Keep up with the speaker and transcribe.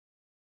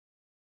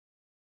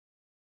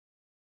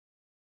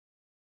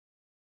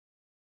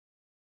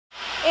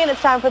And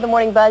it's time for the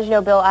Morning Buzz. You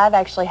know, Bill, I've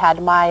actually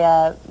had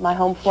my my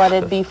home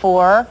flooded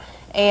before,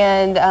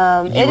 and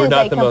you were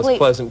not the most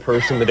pleasant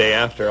person the day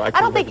after. I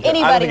don't think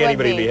anybody would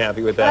be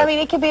happy with that. But I mean,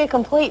 it could be a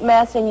complete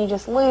mess, and you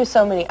just lose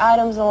so many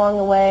items along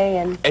the way.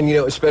 And you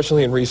know,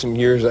 especially in recent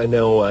years, I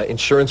know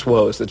insurance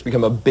woes. That's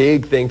become a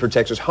big thing for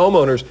Texas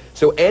homeowners.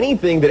 So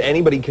anything that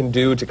anybody can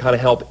do to kind of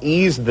help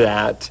ease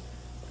that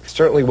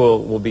certainly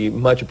will be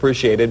much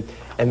appreciated.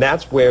 And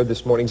that's where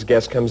this morning's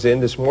guest comes in.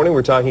 This morning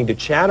we're talking to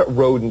Chad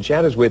Roden.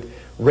 Chad is with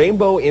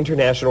Rainbow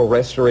International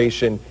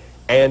Restoration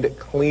and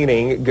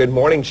Cleaning. Good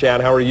morning,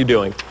 Chad. How are you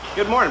doing?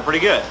 Good morning. Pretty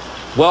good.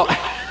 Well,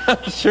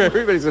 I'm sure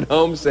everybody's at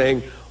home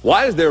saying,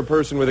 why is there a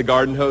person with a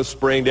garden hose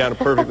spraying down a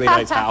perfectly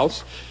nice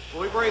house?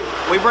 We bring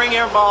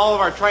all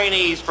of our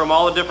trainees from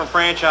all the different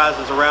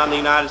franchises around the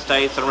United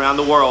States and around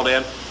the world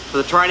in for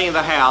the training of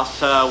the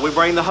house. We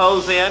bring the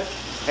hose in,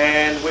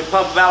 and we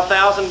pump about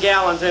 1,000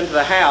 gallons into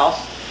the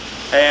house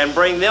and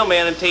bring them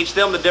in and teach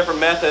them the different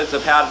methods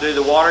of how to do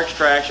the water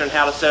extraction and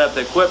how to set up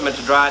the equipment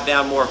to dry it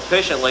down more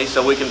efficiently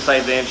so we can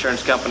save the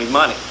insurance company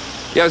money.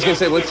 Yeah, I was going to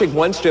say, let's take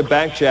one step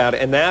back, Chad,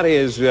 and that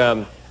is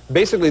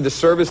basically the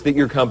service that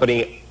your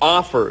company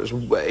offers.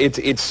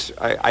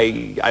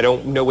 I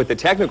don't know what the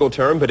technical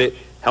term, but it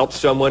helps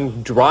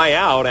someone dry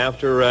out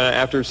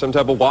after some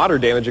type of water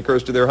damage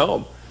occurs to their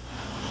home.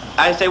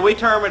 I say we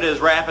term it as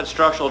rapid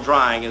structural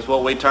drying is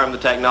what we term the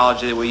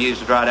technology that we use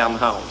to dry down the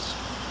homes.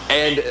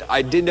 And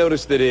I did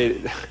notice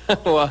that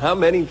well, how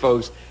many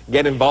folks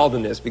get involved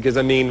in this? Because,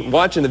 I mean,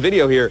 watching the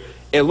video here,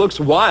 it looks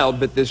wild,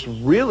 but this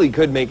really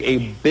could make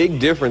a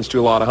big difference to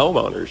a lot of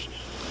homeowners.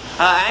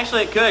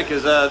 Actually, it could,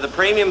 because the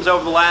premiums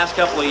over the last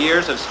couple of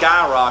years have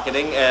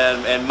skyrocketing,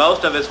 and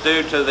most of it's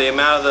due to the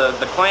amount of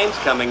the claims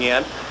coming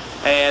in.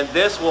 And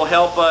this will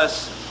help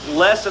us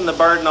lessen the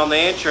burden on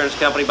the insurance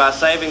company by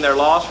saving their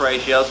loss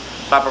ratios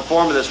by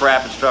performing this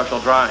rapid structural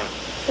drying.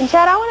 And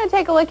Chad, I want to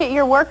take a look at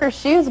your workers'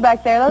 shoes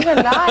back there. Those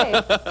are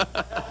nice.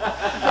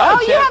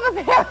 Oh, you have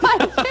a pair of mine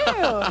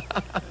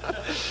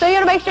too. So you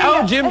want to make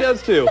sure. Jim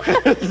does too.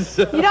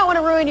 You don't want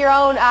to ruin your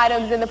own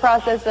items in the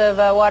process of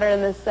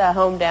watering this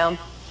home down.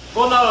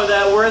 Well, no,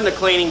 that we're in the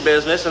cleaning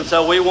business, and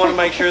so we want to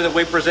make sure that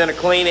we present a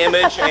clean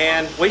image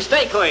and we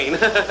stay clean.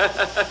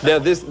 Now,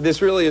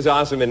 this really is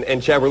awesome,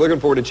 and Chad, we're looking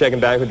forward to checking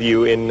back with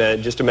you in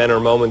just a matter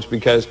of moments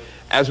because,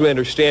 as we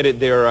understand it,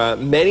 there are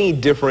many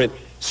different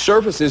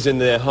surfaces in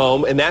the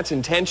home, and that's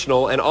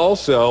intentional. And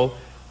also,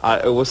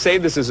 we'll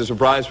save this as a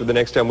surprise for the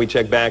next time we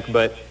check back,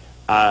 but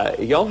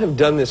y'all have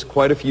done this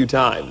quite a few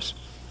times.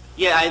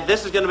 Yeah,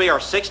 this is going to be our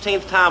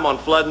 16th time on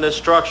flooding this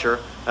structure,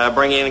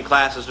 bringing in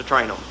classes to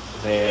train them.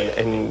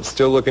 And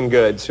still looking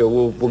good. So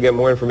we'll get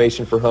more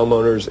information for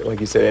homeowners. Like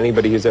you said,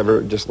 anybody who's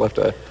ever just left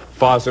a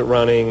faucet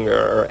running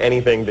or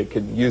anything that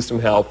could use some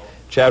help.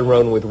 Chad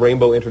Roden with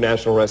Rainbow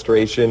International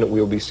Restoration.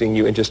 We'll be seeing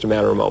you in just a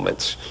matter of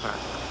moments.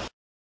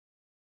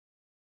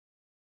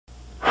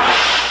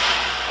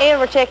 And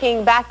we're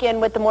checking back in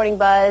with the Morning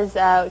Buzz.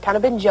 Kind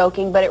of been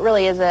joking, but it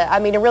really is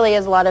it really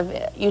is a lot of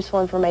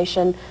useful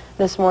information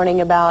this morning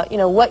about, you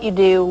know, what you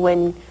do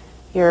when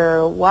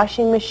your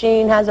washing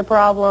machine has a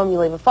problem, you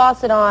leave a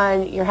faucet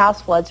on, your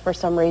house floods for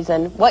some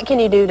reason. What can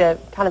you do to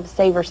kind of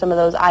savor some of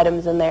those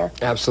items in there?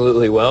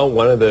 Absolutely. Well,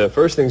 one of the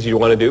first things you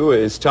want to do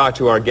is talk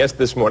to our guest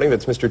this morning.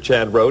 That's Mr.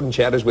 Chad Roden.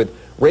 Chad is with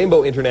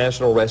Rainbow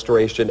International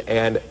Restoration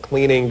and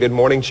Cleaning. Good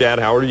morning, Chad.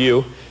 How are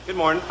you? Good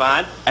morning.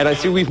 Fine. And I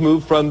see we've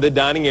moved from the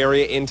dining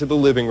area into the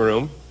living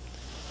room.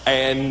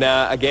 And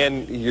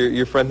again,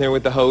 your friend there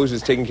with the hose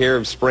is taking care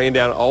of spraying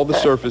down all the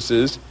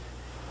surfaces.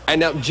 And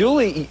now,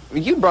 Julie,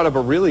 you brought up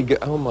a really good,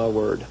 oh my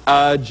word.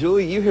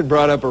 Julie, you had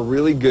brought up a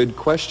really good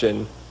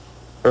question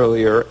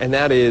earlier, and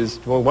that is,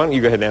 well, why don't you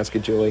go ahead and ask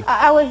it, Julie?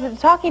 I was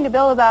talking to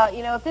Bill about,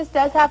 you know, if this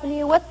does happen to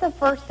you, what's the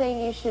first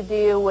thing you should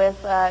do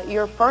with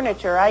your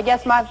furniture? I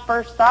guess my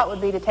first thought would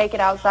be to take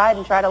it outside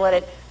and try to let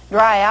it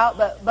dry out,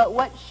 but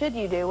what should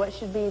you do? What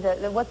should be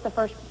what's the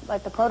first,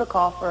 like, the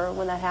protocol for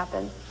when that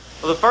happens?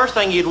 Well, the first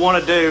thing you'd want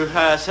to do,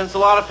 since a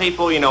lot of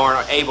people, you know,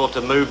 aren't able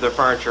to move their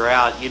furniture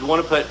out, you'd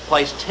want to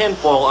place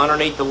tinfoil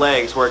underneath the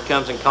legs where it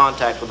comes in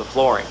contact with the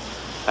flooring.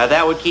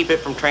 That would keep it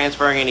from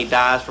transferring any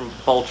dyes from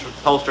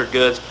upholstered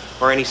goods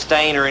or any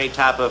stain or any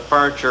type of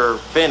furniture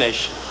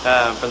finish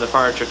from the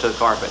furniture to the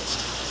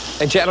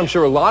carpets. And Chad, I'm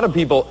sure a lot of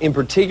people, in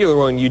particular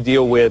when you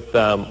deal with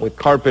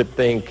carpet,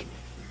 think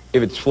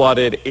if it's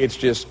flooded, it's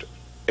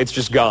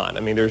just gone.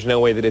 I mean, there's no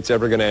way that it's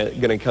ever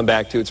gonna come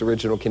back to its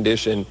original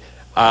condition.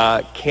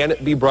 Can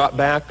it be brought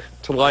back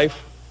to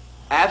life?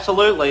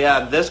 Absolutely.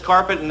 This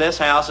carpet in this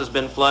house has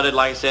been flooded,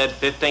 like I said,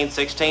 15,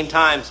 16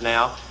 times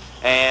now,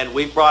 and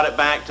we've brought it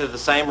back to the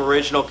same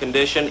original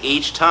condition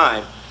each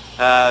time.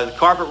 The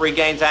carpet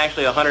regains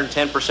actually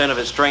 110% of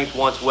its strength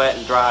once wet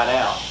and dried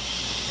out.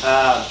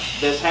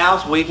 This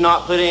house, we've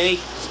not put any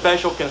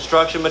special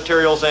construction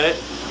materials in it.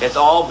 It's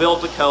all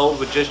built to code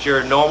with just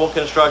your normal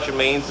construction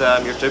means,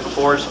 your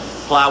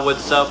 2x4s, plywood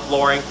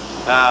subflooring.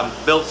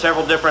 Built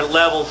several different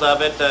levels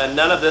of it.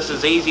 None of this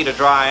is easy to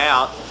dry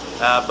out,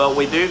 but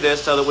we do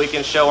this so that we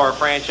can show our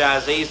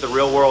franchisees the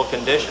real-world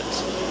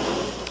conditions.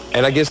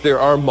 And I guess there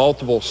are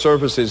multiple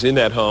surfaces in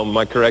that home. Am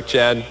I correct,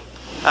 Chad?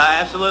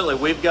 Absolutely.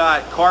 We've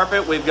got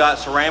carpet, we've got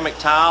ceramic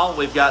tile,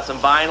 we've got some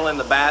vinyl in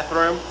the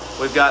bathroom,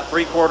 we've got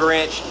 3/4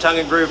 inch tongue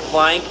and groove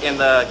plank in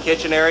the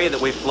kitchen area that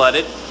we've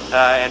flooded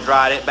and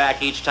dried it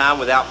back each time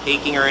without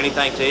peeking or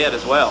anything to it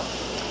as well.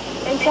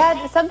 And Chad,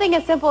 something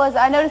as simple as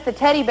I noticed the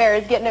teddy bear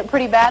is getting it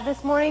pretty bad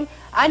this morning.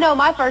 I know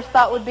my first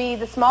thought would be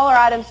the smaller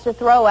items to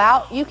throw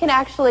out. You can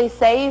actually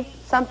save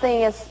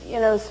something as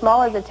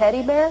small as a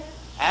teddy bear?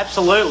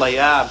 Absolutely.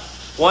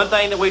 One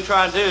thing that we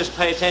try to do is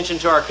pay attention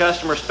to our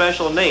customers'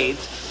 special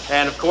needs.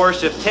 And of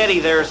course, if Teddy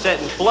there is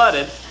sitting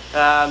flooded,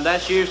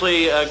 that's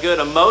usually a good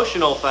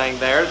emotional thing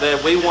there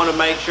that we want to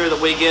make sure that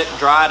we get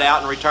dried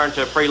out and returned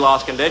to a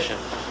pre-loss condition.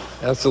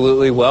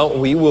 Absolutely. Well,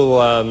 we will,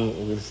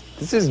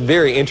 this is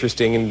very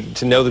interesting, and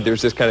to know that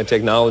there's this kind of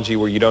technology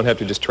where you don't have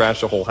to just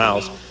trash the whole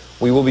house.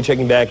 We will be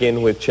checking back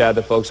in with Chad,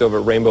 the folks over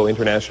at Rainbow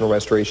International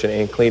Restoration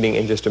and Cleaning,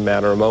 in just a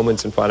matter of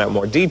moments and find out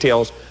more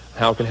details on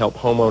how it can help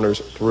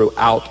homeowners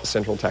throughout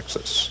Central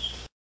Texas.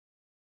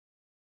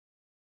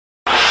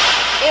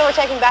 And we're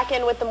checking back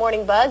in with the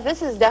Morning Buzz.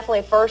 This is definitely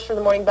a first for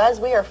the Morning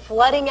Buzz. We are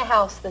flooding a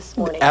house this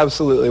morning.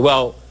 Absolutely.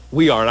 Well,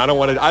 we are, and I don't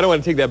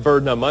want to take that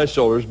burden on my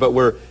shoulders, but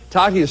we're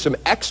talking to some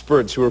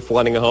experts who are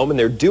flooding a home, and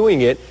they're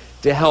doing it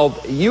to help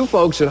you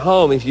folks at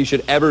home if you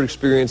should ever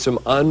experience some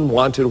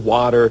unwanted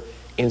water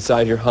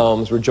inside your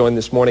homes. We're joined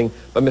this morning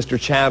by Mr.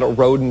 Chad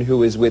Roden,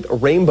 who is with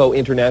Rainbow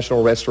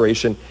International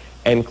Restoration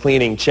and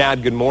Cleaning.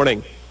 Chad, good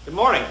morning. Good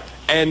morning.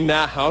 And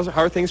how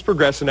are things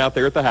progressing out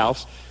there at the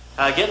house?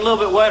 Getting a little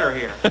bit wetter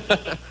here.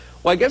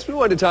 Well, I guess we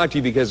wanted to talk to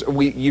you because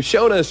you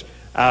showed us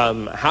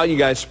how you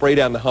guys spray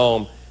down the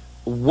home.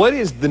 What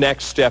is the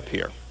next step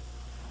here?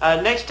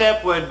 Next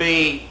step would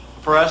be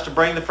for us to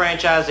bring the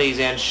franchisees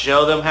in,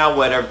 show them how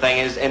wet everything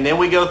is, and then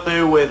we go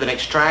through with an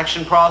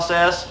extraction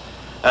process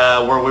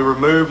where we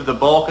remove the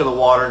bulk of the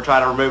water and try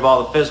to remove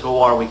all the physical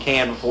water we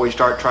can before we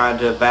start trying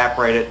to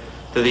evaporate it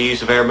through the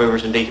use of air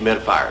movers and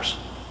dehumidifiers.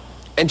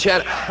 And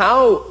Chad,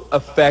 how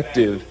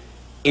effective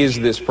is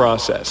this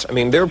process? I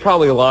mean, there are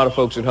probably a lot of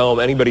folks at home,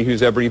 anybody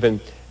who's ever even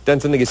done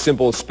something as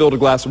simple as spilled a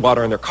glass of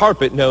water on their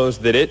carpet knows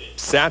that it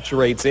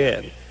saturates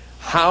in.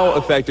 How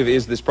effective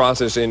is this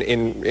process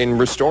in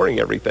restoring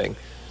everything?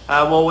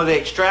 Well, with the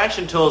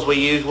extraction tools we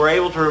use, we're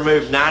able to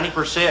remove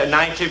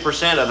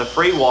 92% of the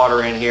free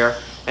water in here,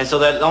 and so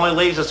that only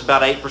leaves us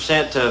about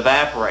 8% to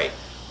evaporate.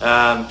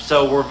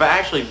 So we're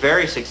actually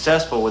very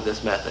successful with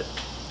this method.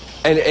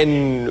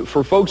 And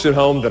for folks at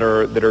home that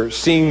are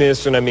seeing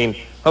this, and I mean,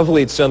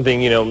 hopefully it's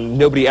something,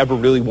 nobody ever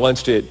really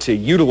wants to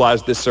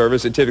utilize this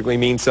service. It typically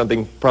means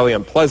something probably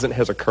unpleasant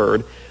has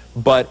occurred.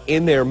 But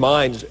in their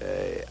minds,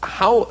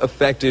 how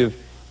effective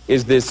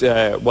is this,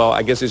 well,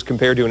 I guess as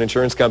compared to an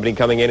insurance company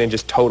coming in and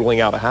just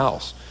totaling out a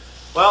house?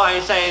 Well, I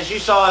say, as you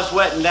saw us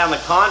wetting down the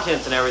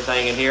contents and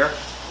everything in here,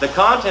 the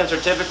contents are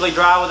typically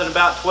dry within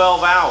about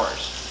 12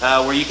 hours,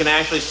 where you can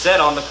actually sit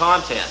on the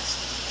contents.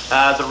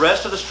 The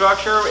rest of the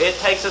structure, it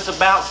takes us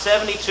about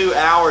 72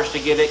 hours to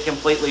get it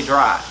completely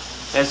dry.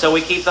 And so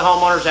we keep the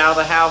homeowners out of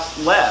the house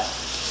less.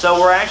 So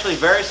we're actually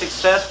very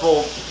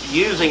successful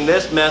using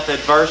this method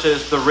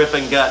versus the rip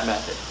and gut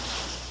method.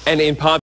 And in